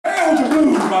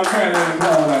my granddaddy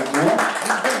called that, boy.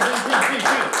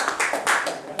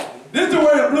 This is the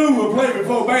way the blues were played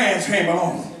before bands came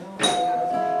along.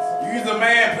 You use a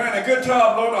man playing a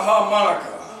guitar, blow the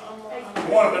harmonica.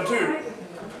 One of the two.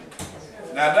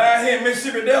 Now down here in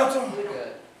Mississippi Delta,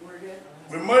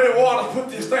 when Muddy Waters put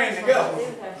this thing together,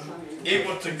 it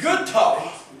was the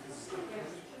guitar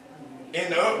in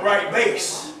the upright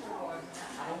bass.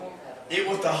 It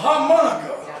was the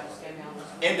harmonica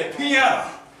and the piano.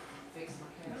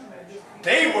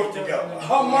 They worked together,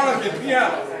 harmonica and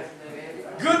piano.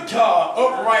 Guitar,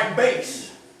 upright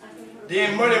bass.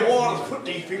 Then Muddy Waters put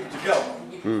these people together.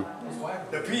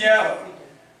 The piano,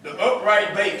 the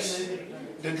upright bass,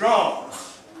 the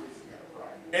drums,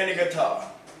 and the guitar.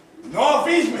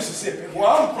 Northeast Mississippi, where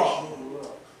I'm from,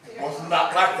 was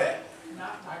not like that.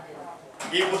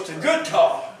 It was the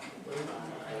guitar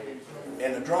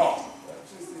and the drum.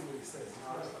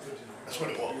 That's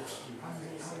what it was.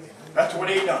 That's the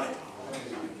way they done it.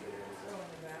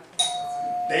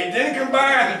 They didn't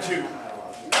combine the two.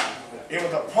 It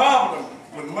was a problem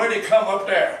when Muddy come up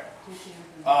there.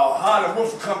 Howlin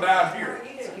would come down here.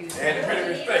 They had to pay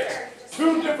respect.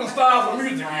 Two different styles of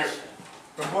music here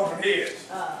from both heads.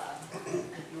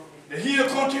 The hill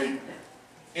country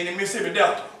and the Mississippi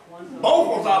Delta.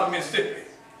 Both was out of Mississippi.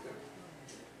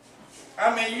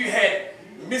 I mean, you had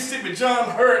Mississippi John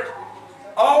Hurt,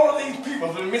 all of these people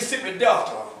in the Mississippi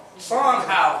Delta, Son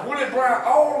House, Willie Brown,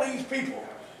 all these people.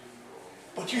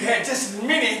 But you had just as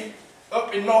many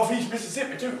up in Northeast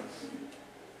Mississippi too.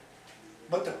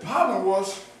 But the problem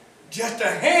was just a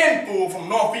handful from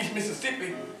Northeast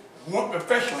Mississippi went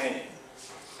professionally in it.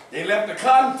 They left the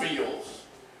cotton fields,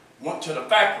 went to the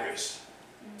factories.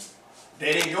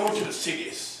 They didn't go to the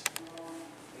cities.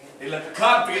 They left the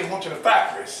cotton fields, went to the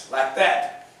factories like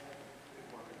that.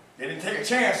 They didn't take a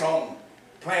chance on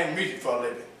playing music for a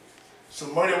living. So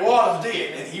Muddy Waters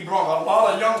did, and he brought a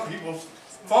lot of young people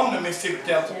from the Mississippi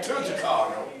Delta to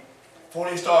Chicago before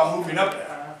they started moving up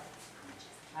there.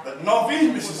 But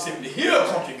Northeast Mississippi, the hill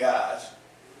country guys,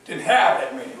 didn't have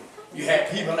that many. You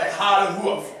had people like Howlin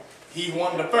Wolf. He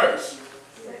won the first.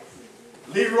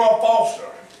 Leroy Foster,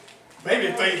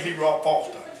 babyface Leroy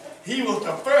Foster. He was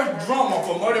the first drummer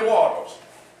for Muddy Waters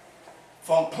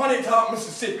from Pontotoc,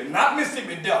 Mississippi, not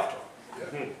Mississippi Delta,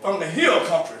 from the hill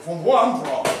country, from where I'm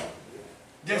from.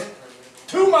 Just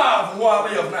 2 miles from where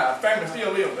I live now. Family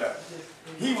still lives there.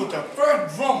 He was the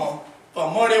first drummer for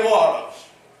Muddy Waters.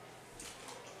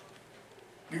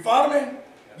 You follow me?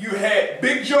 You had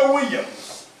Big Joe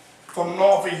Williams from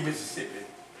Northeast Mississippi.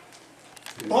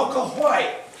 Bunker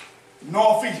White,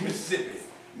 Northeast Mississippi.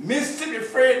 Mississippi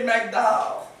Fred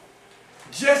McDowell.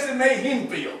 Jesse May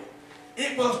Henfield.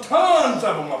 It was tons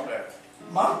of them up there.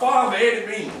 My father, Eddie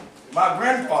Bean, my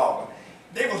grandfather,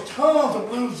 there was tons of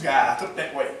blues guys up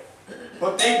that way.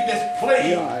 But they just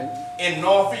played in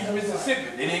Northeast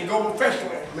Mississippi. They didn't go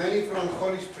professionally. Many from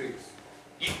Holly Springs.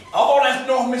 All that's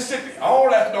North Mississippi. All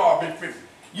that's North Mississippi.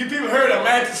 You people heard of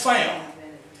Magic Sam.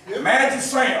 Yep. Magic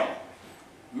Sam.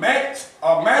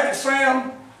 Magic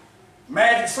Sam,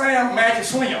 Magic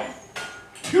Slim.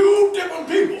 Two different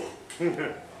people.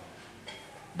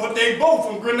 But they both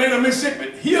from Grenada,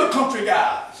 Mississippi. Hill country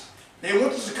guys. They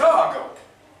went to Chicago.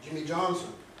 Jimmy Johnson.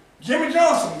 Jimmy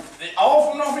Johnson. They all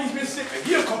from Northeast Mississippi.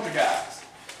 Hill country guys.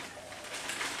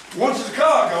 Went to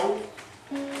Chicago.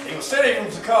 They would say they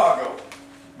from Chicago.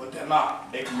 But they're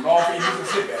not. They're from Northeast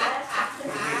Mississippi.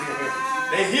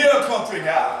 They hill country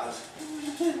guys.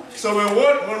 So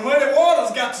when Muddy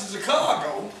Waters got to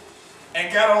Chicago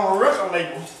and got on a record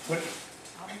label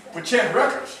with Chet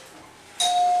Records,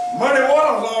 Muddy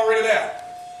Waters was already there.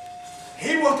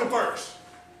 He was the first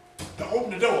to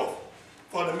open the door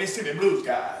for the Mississippi blues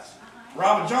guys.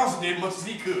 Robert Johnson did much as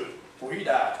he could before he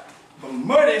died. But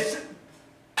Muddy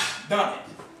done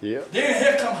it. Yep. Then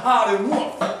here come Howlin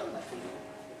Wolf.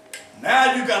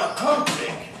 Now you got a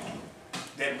conflict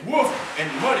that Wolf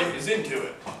and Muddy is into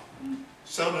it.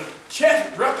 So the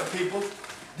Chet record people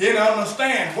didn't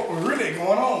understand what was really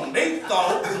going on. They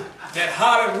thought that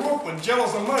Howlin Wolf was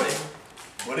jealous of Muddy,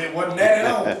 but it wasn't that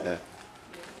at all.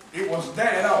 It wasn't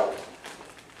that at all.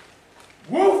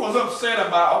 Wolf was upset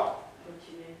about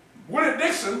Willie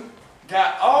Dixon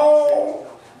got all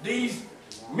these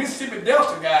Mississippi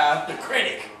Delta guys the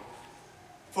credit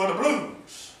for the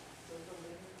blues.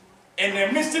 And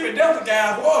the Mississippi Delta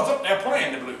guys was up there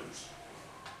playing the blues.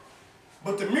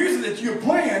 But the music that you're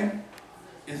playing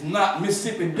is not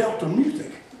Mississippi Delta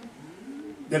music.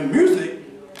 The music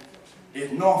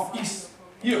is Northeast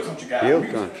hill country guys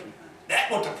music. Country.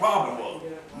 That's what the problem was.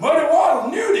 Muddy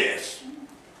Waters knew this.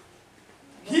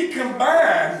 He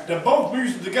combined the both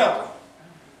music together.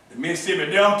 The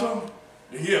Mississippi Delta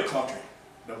the hill country.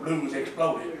 The blues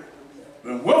exploded.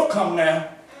 When Wolf come now,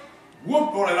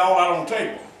 Wolf brought it all out on the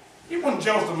table. He wasn't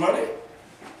jealous of Muddy.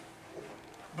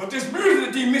 But this music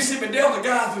that these Mississippi Delta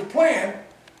guys is playing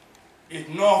is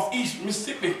Northeast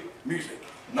Mississippi music,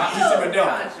 not Mississippi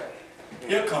Delta.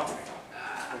 Hill country.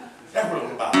 That's what it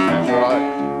was about. That's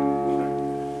right.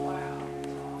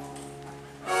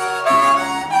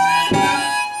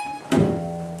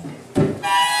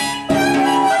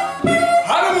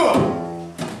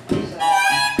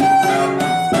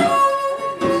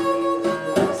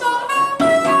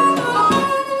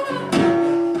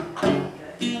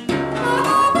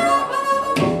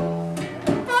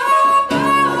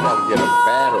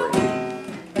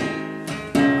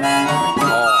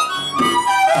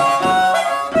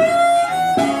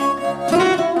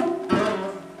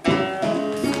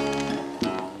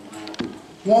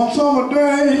 One summer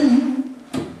day,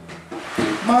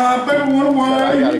 my baby went away.